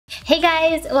Hey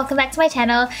guys, welcome back to my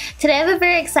channel. Today I have a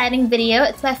very exciting video.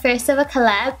 It's my first ever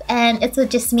collab and it's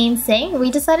with Jasmeen Singh.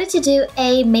 We decided to do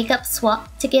a makeup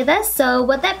swap together. So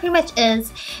what that pretty much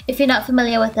is, if you're not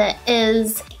familiar with it,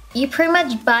 is you pretty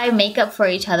much buy makeup for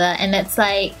each other and it's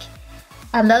like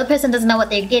the other person doesn't know what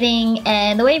they're getting,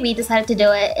 and the way we decided to do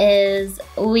it is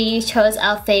we chose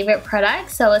our favorite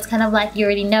products. So it's kind of like you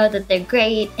already know that they're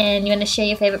great and you want to share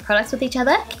your favorite products with each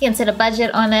other. You can set a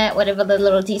budget on it, whatever the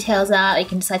little details are. You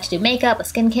can decide to do makeup or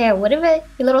skincare, whatever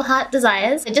your little heart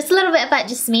desires. But just a little bit about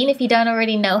Jasmeen if you don't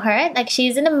already know her. Like,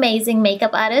 she's an amazing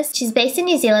makeup artist. She's based in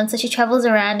New Zealand, so she travels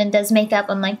around and does makeup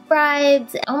on like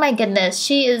brides. Oh my goodness,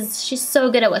 she's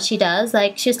so good at what she does.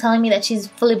 Like, she was telling me that she's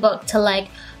fully booked till like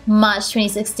March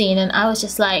 2016 and I was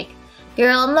just like,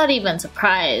 girl, I'm not even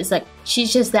surprised. Like,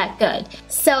 she's just that good.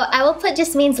 So I will put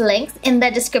Jasmeen's links in the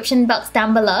description box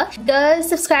down below. Go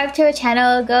subscribe to her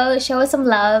channel, go show her some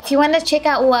love. If you want to check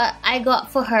out what I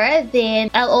got for her,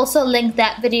 then I'll also link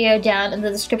that video down in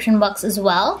the description box as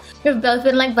well. We've both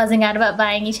been like buzzing out about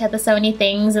buying each other so many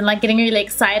things and like getting really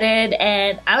excited,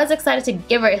 and I was excited to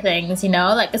give her things, you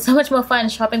know? Like, it's so much more fun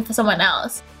shopping for someone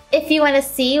else. If you want to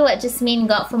see what Jasmeen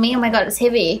got for me, oh my god, it's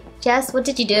heavy. Jess, what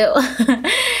did you do?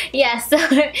 Yeah, so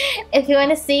if you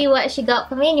want to see what she got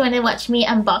for me and you want to watch me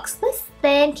unbox this,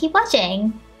 then keep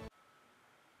watching.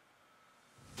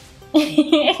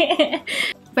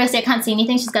 First, I can't see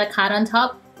anything. She's got a card on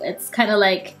top. It's kind of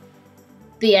like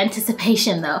the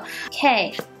anticipation though.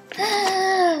 Okay.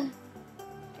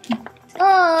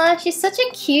 Oh, she's such a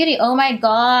cutie. Oh my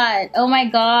god. Oh my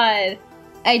god.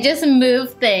 I just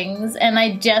moved things and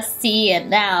I just see it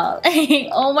now.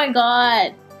 Oh my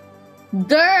god.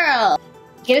 Girl!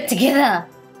 Get it together.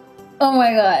 Oh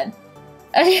my god.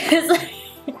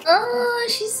 Oh,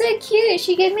 she's so cute.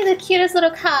 She gave me the cutest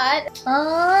little card.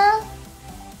 Aww.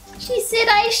 She said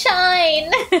I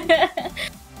shine.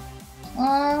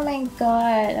 Oh my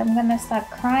god. I'm gonna start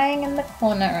crying in the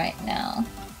corner right now.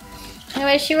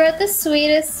 Anyway, she wrote the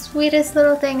sweetest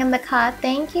little thing in the card.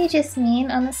 Thank you, Jasmeen.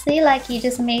 Honestly, like, you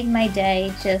just made my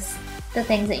day, just the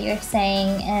things that you're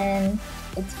saying, and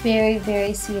it's very,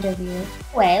 very sweet of you.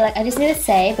 Anyway, like, I just need to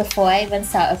say before I even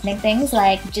start opening things,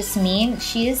 like, Jasmeen,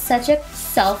 she is such a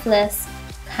selfless,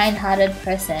 kind-hearted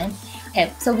person.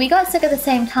 Okay, so we got sick at the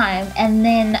same time, and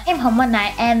then I came home one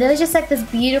night, and there was just like this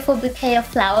beautiful bouquet of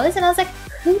flowers, and I was like,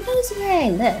 who knows where I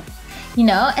live? You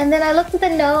know, and then I looked at the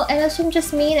note and it was from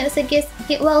Jasmeen and it said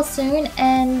get well soon,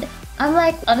 and I'm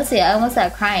like, honestly, I almost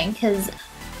started crying because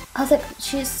I was like,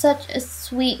 she's such a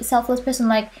sweet, selfless person.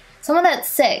 Like, someone that's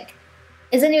sick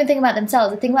isn't even thinking about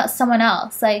themselves, they think about someone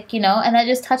else, like, you know, and that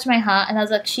just touched my heart, and I was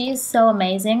like, she's so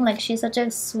amazing. Like, she's such a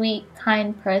sweet,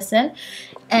 kind person.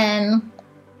 And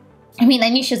I mean, I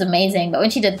knew she was amazing, but when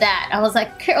she did that, I was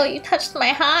like, girl, you touched my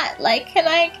heart. Like,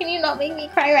 can you not make me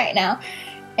cry right now?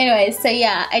 Anyways, so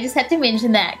yeah, I just had to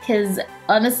mention that because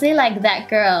honestly, like, that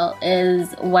girl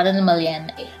is one in a million.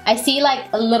 I see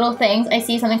like little things. I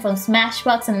see something from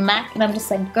Smashbox and Mac and I'm just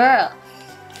like, girl,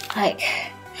 like,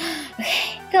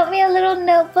 okay. Got me a little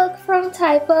notebook from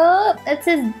Typo that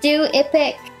says Do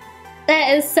Epic.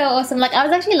 That is so awesome. Like, I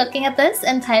was actually looking at this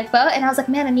in Typo and I was like,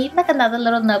 man, I need like another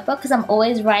little notebook because I'm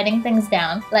always writing things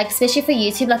down. Like, especially for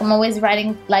YouTube, like, I'm always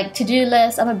writing like to-do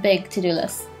lists. I'm a big to-do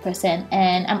list person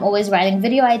and I'm always writing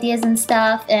video ideas and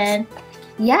stuff, and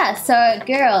yeah, so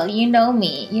girl, you know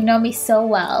me so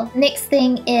well. Next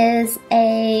thing is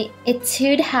a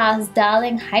Etude House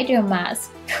Darling Hydro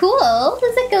Mask. Cool,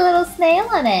 there's like a little snail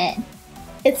on it.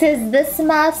 It says this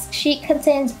mask sheet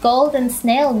contains gold and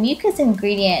snail mucus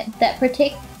ingredient that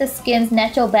protect the skin's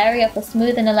natural barrier for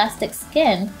smooth and elastic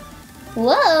skin.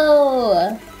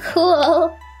 Whoa,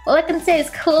 cool. All I can say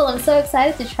is cool. I'm so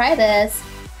excited to try this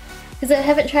because I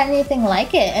haven't tried anything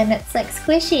like it, and it's like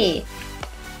squishy.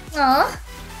 Aww.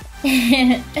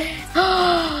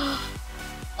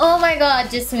 Oh my god,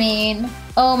 Jasmeen.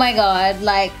 Oh my god,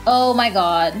 like, oh my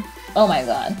god. Oh my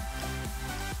god.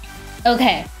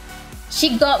 Okay.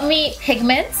 She got me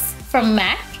pigments from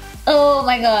MAC. Oh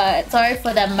my god. Sorry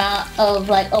for the amount of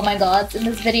like oh my gods in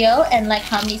this video and like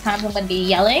how many times I'm gonna be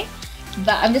yelling,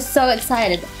 but I'm just so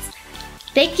excited.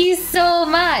 Thank you so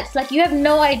much. Like, you have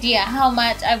no idea how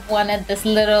much I've wanted this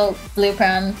little blue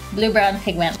brown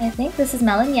pigment. I think this is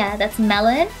melon. Yeah, that's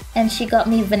melon. And she got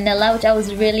me vanilla, which I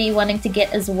was really wanting to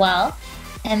get as well.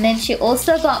 And then she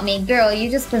also got me, girl,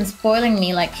 you just been spoiling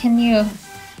me. Like, can you,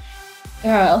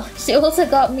 girl. She also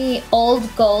got me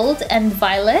Old Gold and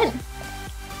Violet.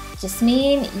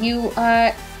 Jasmeen, you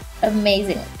are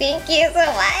amazing. Thank you so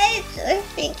much.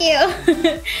 Thank you.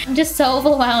 I'm just so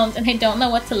overwhelmed and I don't know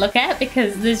what to look at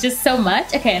because there's just so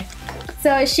much. Okay,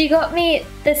 So she got me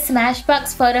the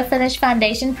Smashbox Photo Finish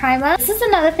Foundation Primer. This is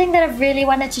another thing that I've really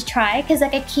wanted to try because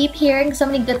like I keep hearing so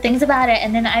many good things about it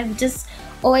and then I've just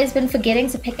always been forgetting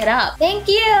to pick it up. Thank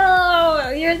you!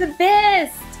 You're the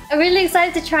best! I'm really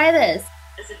excited to try this.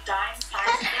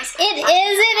 It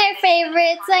is in her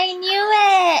favorites, I knew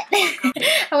it!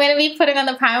 I'm gonna be putting on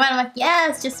the primer and I'm like,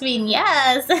 yes, Jasmeen,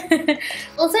 yes!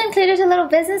 Also included a little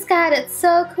business card, it's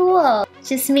so cool.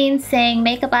 Jasmeen Singh,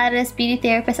 makeup artist, beauty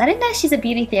therapist. I didn't know she's a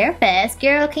beauty therapist.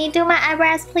 Girl, can you do my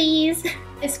eyebrows, please?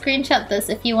 I screenshot this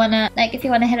if you wanna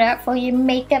hit her up for your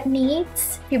makeup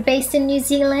needs. If you're based in New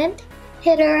Zealand,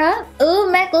 hit her up. Ooh,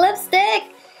 MAC lipstick!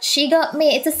 She got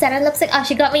me, it's a satin lipstick. Oh,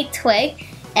 she got me Twig.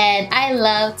 And I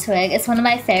love Twig. It's one of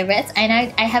my favorites. I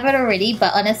know I have it already,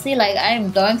 but honestly, like,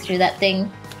 I'm going through that thing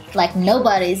like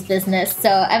nobody's business. So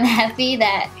I'm happy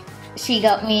that she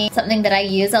got me something that I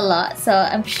use a lot. So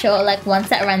I'm sure like once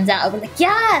that runs out, I'll be like,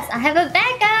 yes, I have a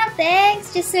backup.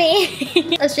 Thanks,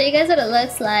 Jasmeen. I'll show you guys what it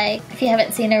looks like. If you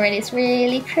haven't seen it already, it's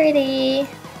really pretty.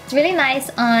 It's really nice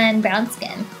on brown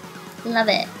skin. Love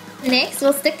it. Next,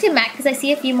 we'll stick to MAC because I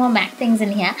see a few more MAC things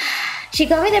in here. She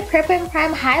got me the Prep and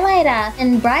Prime highlighter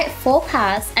in Bright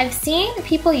Forecast. I've seen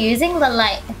people using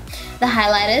the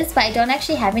highlighters, but I don't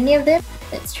actually have any of them.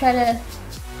 Let's try to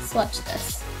swatch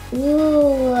this.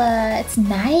 Ooh, it's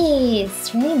nice.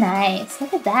 It's really nice.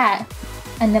 Look at that.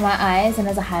 Under my eyes and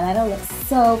as a highlighter, looks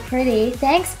so pretty.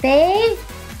 Thanks, babe.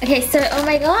 Okay, so oh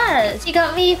my god, she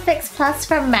got me Fix Plus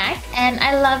from MAC and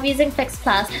I love using Fix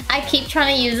Plus. I keep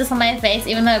trying to use this on my face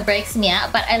even though it breaks me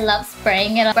out, but I love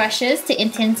spraying it on brushes to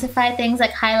intensify things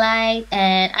like highlight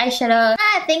and eyeshadow.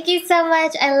 Thank you so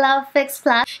much. I love Fix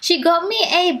Plus. She got me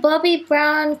a Bobbi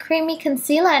Brown Creamy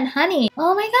Concealer in Honey.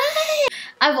 Oh my god.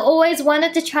 I've always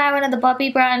wanted to try one of the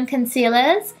Bobbi Brown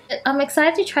concealers. I'm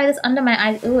excited to try this under my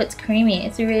eyes. Ooh, it's creamy.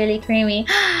 It's really creamy.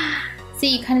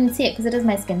 See, you can't even see it because it is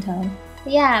my skin tone.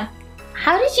 Yeah.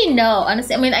 How did you know?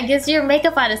 Honestly, I mean, I guess you're a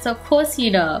makeup artist, so of course you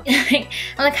know. I'm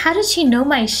like, how did she know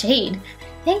my shade?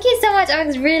 Thank you so much. I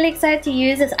was really excited to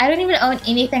use this. I don't even own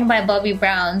anything by Bobbi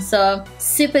Brown, so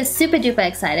super duper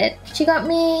excited. She got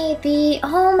me the,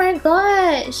 oh my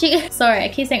god. Sorry, I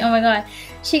keep saying oh my god.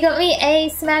 She got me a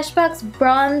Smashbox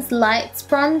Bronze Lights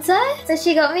bronzer. So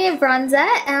she got me a bronzer.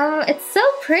 It's so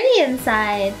pretty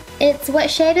inside. What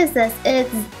shade is this?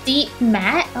 It's Deep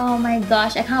Matte. Oh my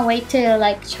gosh, I can't wait to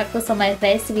like chuck this on my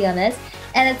face, to be honest.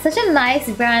 And it's such a nice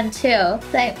brand too.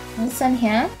 Like this one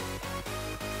here.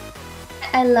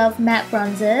 I love matte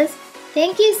bronzers.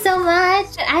 Thank you so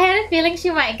much. I had a feeling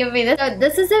she might give me this. So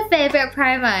this is her favorite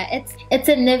primer. It's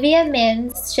a Nivea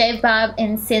Men's Shave Balm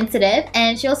in Sensitive,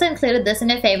 and she also included this in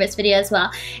her favorites video as well.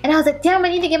 And I was like, damn, I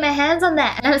need to get my hands on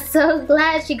that. And I'm so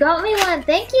glad she got me one.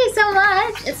 Thank you so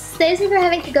much. It saves me from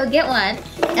having to go get one.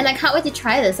 And I can't wait to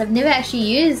try this. I've never actually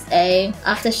used a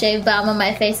aftershave balm on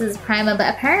my face as primer,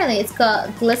 but apparently it's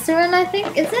got glycerin, I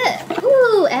think, is it?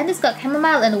 Ooh, and it's got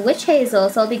chamomile and witch hazel,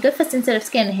 so it'll be good for sensitive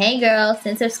skin. Hey girl,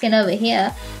 sensitive skin over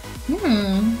here.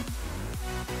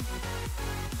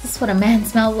 This is what a man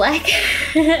smells like.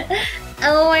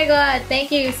 Oh my god,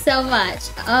 thank you so much.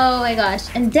 Oh my gosh.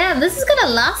 And damn, this is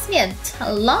gonna last me a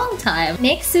long time.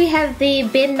 Next we have the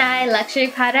Ben Nye Luxury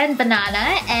Powder in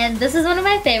Banana, and this is one of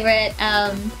my favorite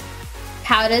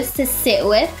powders to sit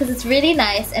with because it's really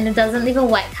nice and it doesn't leave a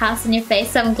white cast on your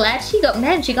face. So I'm glad she got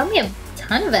me a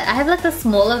ton of it. I have like the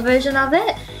smaller version of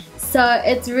it. So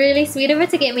it's really sweet of her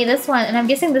to get me this one, and I'm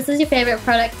guessing this is your favorite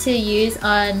product to use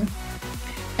on,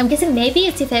 I'm guessing maybe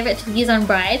it's your favorite to use on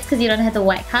brides because you don't have the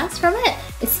white cast from it.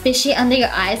 Especially under your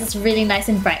eyes, it's really nice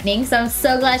and brightening. So I'm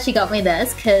so glad she got me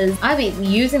this because I'll be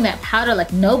using that powder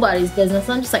like nobody's business.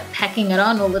 I'm just like packing it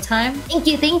on all the time. Thank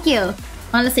you, thank you.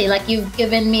 Honestly, like you've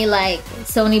given me like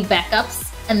so many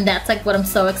backups and that's like what I'm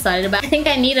so excited about. I think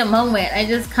I need a moment. I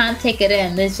just can't take it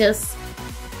in. There's just...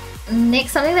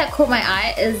 Next, something that caught my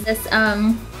eye is this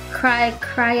Kryolan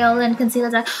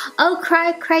concealer. Oh,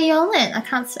 Kryolan. I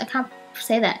can't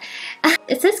say that.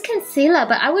 It says concealer,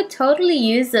 but I would totally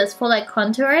use this for like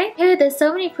contouring. Ew, there's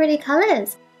so many pretty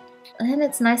colors. And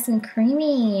it's nice and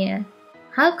creamy.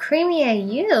 How creamy are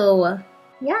you?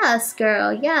 Yes,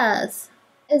 girl, yes.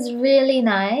 It's really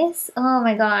nice. Oh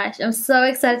my gosh, I'm so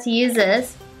excited to use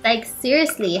this. Like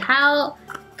seriously, how?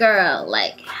 Girl,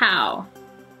 like how?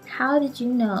 How did you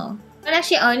know? I don't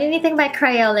actually own anything by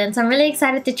Kryolan, so I'm really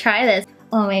excited to try this.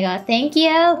 Oh my god, thank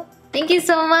you. Thank you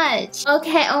so much.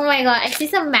 Okay, oh my god, I see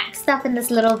some MAC stuff in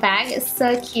this little bag. It's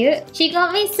so cute. She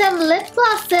got me some lip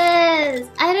glosses.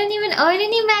 I don't even own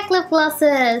any MAC lip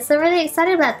glosses, so I'm really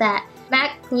excited about that.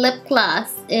 MAC lip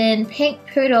gloss in Pink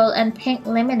Poodle and Pink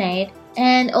Lemonade.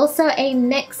 And also a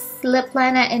NYX lip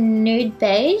liner in nude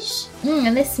beige.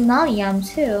 And they smell yum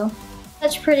too.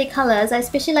 Such pretty colors. I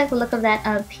especially like the look of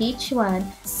that peach one.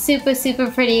 Super, super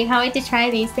pretty. Can't wait to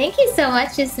try these. Thank you so much,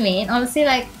 Jasmeen. Honestly,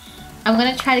 like, I'm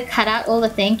gonna try to cut out all the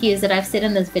thank yous that I've said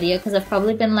in this video because I've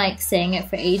probably been like saying it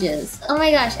for ages. Oh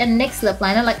my gosh, and NYX lip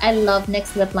liner. Like, I love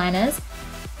NYX lip liners.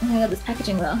 Oh my god, this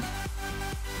packaging though.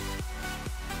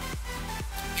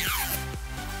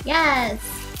 Yes!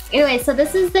 Anyway, so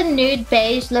this is the nude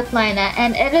beige lip liner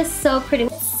and it is so pretty.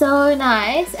 It's so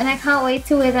nice and I can't wait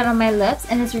to wear that on my lips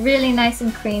and it's really nice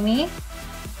and creamy.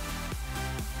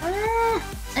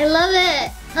 I love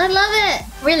it! I love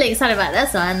it! Really excited about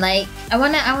this one. Like, I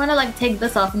wanna like take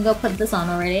this off and go put this on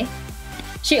already.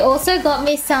 She also got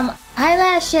me some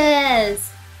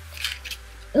eyelashes!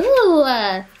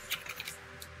 Ooh!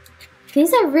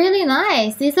 These are really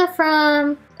nice. These are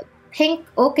from Pink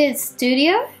Orchid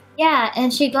Studio. Yeah,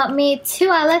 and she got me 2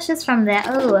 eyelashes from there.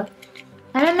 Oh,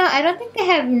 I don't know. I don't think they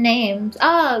have names.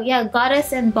 Oh, yeah,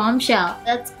 Goddess and Bombshell.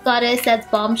 That's Goddess, that's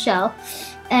Bombshell.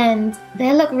 And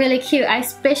they look really cute. I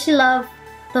especially love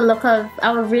the look of,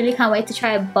 I really can't wait to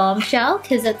try a Bombshell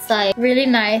because it's like really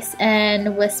nice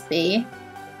and wispy.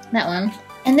 That one.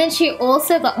 And then she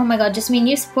also got, oh my god, Jasmeen,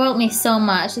 you spoiled me so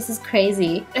much. This is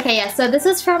crazy. Okay, yeah, so this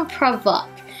is from Provoque.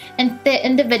 And they're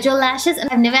individual lashes, and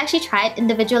I've never actually tried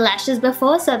individual lashes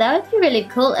before, so that would be really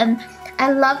cool. And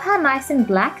I love how nice and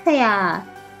black they are.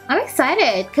 I'm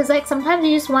excited because like sometimes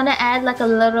you just want to add like a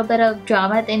little bit of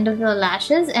drama at the end of your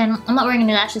lashes, and I'm not wearing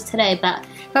any lashes today, but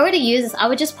if I were to use this, I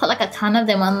would just put like a ton of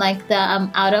them on like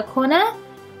the outer corner,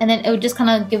 and then it would just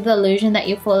kind of give the illusion that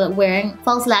you're wearing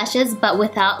false lashes, but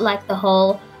without like the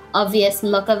whole obvious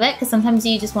look of it, because sometimes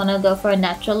you just want to go for a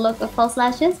natural look of false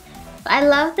lashes. But I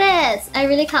love this! I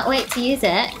really can't wait to use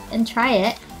it and try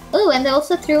it. Oh, and they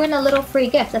also threw in a little free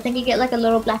gift. I think you get like a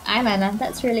little black eyeliner.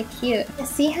 That's really cute.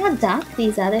 See how dark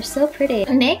these are? They're so pretty.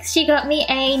 Next, she got me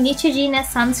a Neutrogena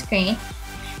sunscreen.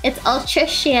 It's Ultra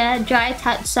Sheer Dry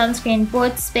Touch Sunscreen,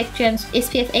 Broad Spectrum,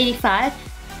 SPF 85.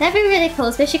 That'd be really cool,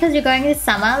 especially because you're going into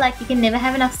summer. Like, you can never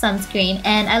have enough sunscreen.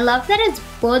 And I love that it's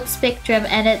broad spectrum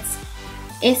and it's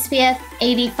SPF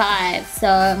 85.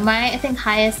 So my, I think,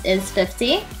 highest is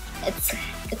 50.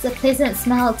 It's a pleasant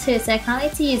smell too, so I can't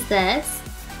wait to use this.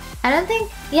 I don't think,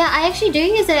 yeah, I actually do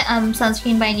use a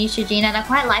sunscreen by Neutrogena and I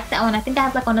quite like that one. I think I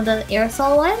have like one of the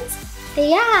aerosol ones. But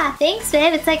yeah, thanks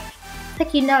babe. It's like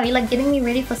you know, you're like getting me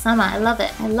ready for summer. I love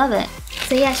it. I love it.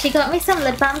 So yeah, she got me some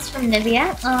lip balms from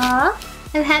Nivea.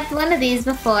 Aww. I've had one of these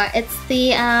before. It's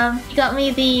the, she got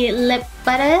me the lip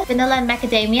butter, vanilla and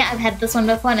macadamia. I've had this one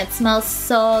before and it smells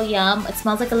so yum. It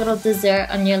smells like a little dessert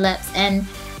on your lips. And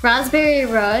raspberry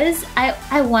rose,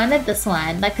 I wanted this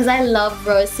one, like, because I love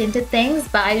rose scented things,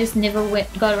 but I just never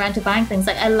got around to buying things.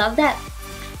 Like, I love that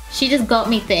she just got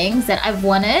me things that I've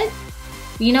wanted.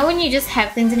 You know when you just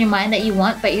have things in your mind that you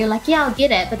want, but you're like, yeah, I'll get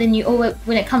it, but then you always,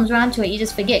 when it comes around to it, you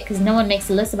just forget because no one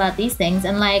makes a list about these things.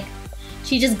 And like,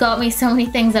 she just got me so many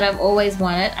things that I've always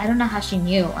wanted. I don't know how she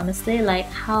knew, honestly. Like,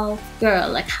 how, girl,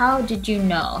 like, how did you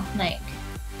know? Like,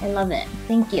 I love it.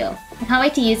 Thank you. I can't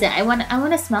wait to use it. I want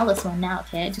to smell this one now,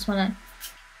 okay? I just want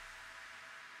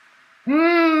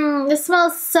to... This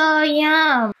smells so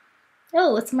yum.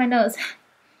 Oh, it's in my nose. It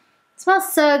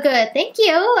smells so good. Thank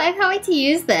you. I can't wait to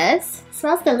use this. It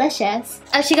smells delicious.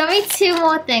 She got me 2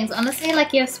 more things. Honestly,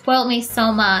 like, you've spoiled me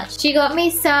so much. She got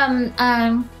me some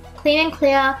Clean and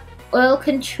Clear Oil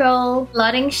Control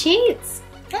blotting sheets.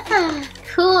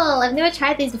 Cool. I've never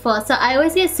tried these before. So I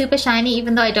always get super shiny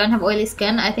even though I don't have oily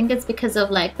skin. I think it's because of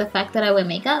like the fact that I wear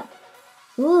makeup.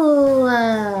 Ooh.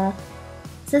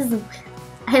 This is...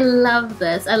 I love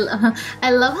this. I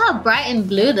love how bright and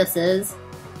blue this is.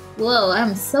 Whoa,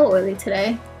 I'm so oily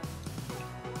today.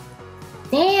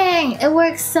 Dang, it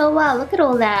works so well. Look at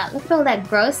all that. Look at all that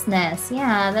grossness.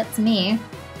 Yeah, that's me.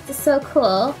 This is so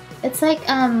cool. It's like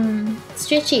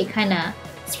stretchy kinda.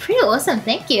 It's pretty awesome.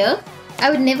 Thank you. I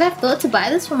would never have thought to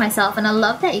buy this for myself, and I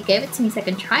love that you gave it to me so I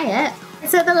can try it.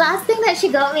 So the last thing that she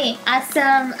got me are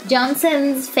some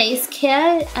Johnson's face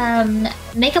care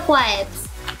makeup wipes.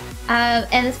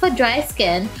 And it's for dry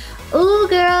skin. Ooh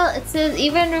girl, it says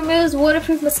even removes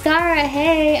waterproof mascara.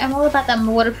 Hey, I'm all about that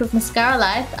waterproof mascara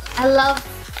life. I love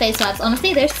face wipes.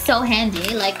 Honestly, they're so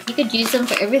handy. Like, you could use them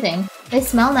for everything. They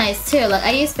smell nice too. Like,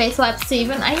 I use face wipes to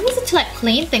I use it to like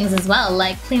clean things as well.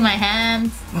 Like, clean my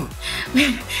hands.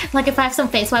 Like, if I have some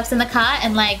face wipes in the car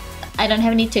and like I don't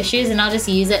have any tissues, and I'll just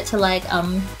use it to like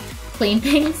clean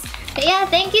things. But yeah,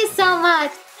 thank you so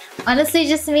much. Honestly,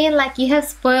 Jasmeen, like, you have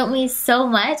spoiled me so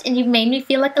much and you've made me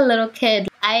feel like a little kid.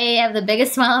 I have the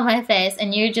biggest smile on my face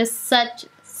and you're just such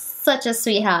such a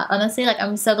sweetheart. Honestly, like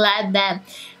I'm so glad that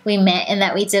we met and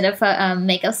that we did a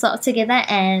makeup swap together.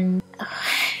 And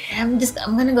I'm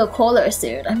gonna go call her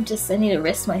soon. I need to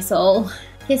rest my soul.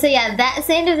 Okay, so yeah, that's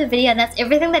the end of the video, and that's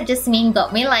everything that Jasmeen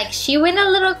got me. Like, she went a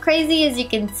little crazy, as you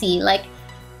can see. Like,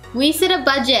 we set a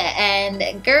budget,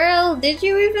 and girl, did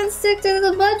you even stick to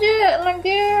the budget? Like,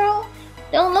 girl,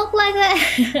 don't look like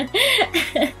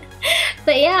that.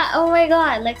 But yeah, oh my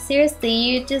god, like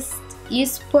seriously, you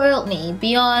spoiled me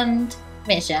beyond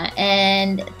measure,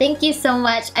 and thank you so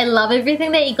much. I love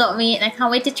everything that you got me, and I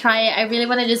can't wait to try it. I really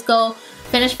want to just go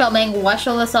finish filming, wash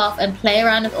all this off, and play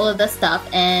around with all of this stuff,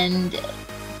 and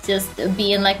just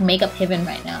be in like makeup heaven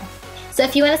right now. So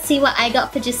if you want to see what I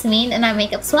got for Jasmeen and our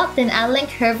makeup swap, then I'll link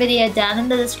her video down in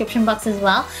the description box as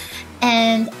well.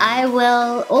 And I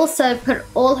will also put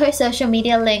all her social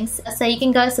media links, so you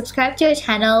can go subscribe to her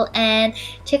channel and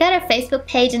check out her Facebook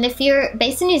page. And if you're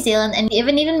based in New Zealand and you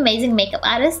ever need an amazing makeup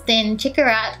artist, then check her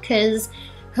out, because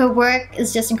her work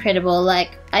is just incredible.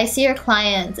 Like, I see her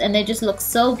clients and they just look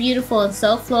so beautiful and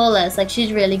so flawless. Like,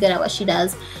 she's really good at what she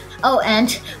does. Oh,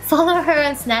 and follow her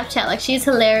on Snapchat. Like, she's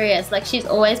hilarious. Like, she's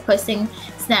always posting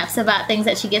snaps about things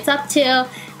that she gets up to,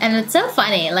 and it's so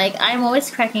funny. Like, I'm always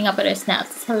cracking up at her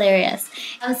snaps. It's hilarious.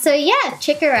 So yeah,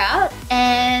 check her out,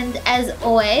 and as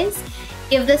always,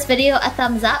 give this video a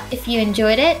thumbs up if you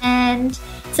enjoyed it, and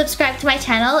subscribe to my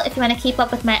channel if you want to keep up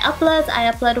with my uploads.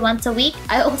 I upload once a week.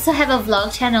 I also have a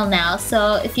vlog channel now,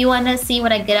 so if you want to see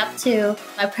what I get up to,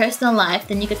 my personal life,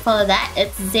 then you could follow that.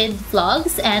 It's Z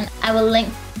Vlogs, and I will link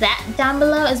that down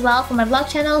below as well for my vlog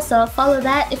channel, so follow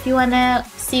that if you want to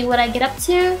see what I get up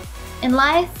to in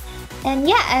life. And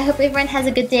yeah, I hope everyone has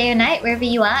a good day or night wherever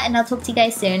you are, and I'll talk to you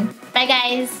guys soon. Bye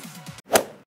guys!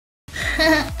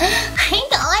 Hi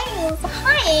guys!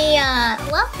 Hi!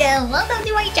 Welcome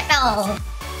to my channel!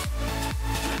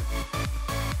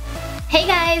 Hey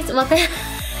guys! Welcome...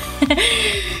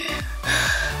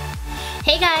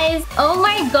 Hey guys! Oh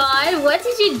my god, what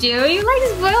did you do? You like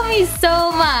spoiled me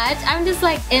so much. I'm just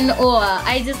like in awe.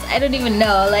 I don't even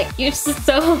know. Like, you're just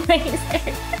so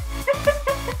amazing.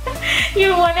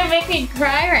 You want to make me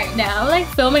cry right now. I'm like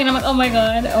filming and I'm like, oh my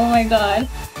god, oh my god.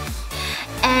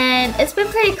 And it's been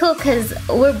pretty cool because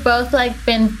we're both like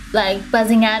been like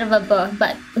buzzing out of a book,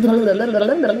 but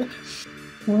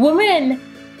woman.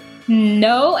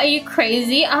 No, are you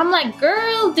crazy? I'm like,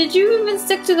 girl, did you even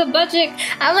stick to the budget?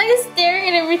 I'm like staring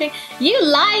at everything. You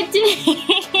lied to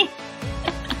me.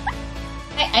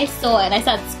 I saw it and I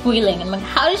started squealing. I'm like,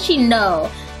 how did she know?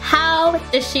 How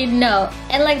does she know?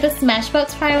 And like the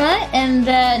Smashbox primer and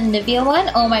the Nivea one,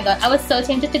 oh my god, I was so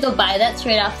tempted to go buy that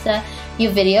straight after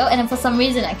your video, and then for some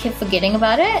reason I kept forgetting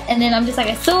about it, and then I'm just like,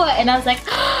 I saw it and I was like,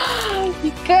 oh,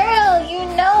 girl, you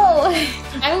know.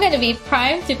 I'm gonna be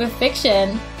primed to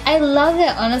perfection. I love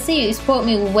it, honestly. You spoiled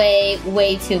me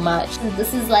way too much.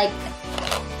 This is like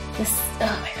this,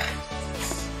 oh my god,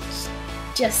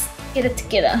 just get it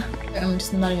together. I don't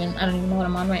even know what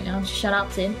I'm on right now. Shut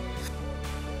up, Sid.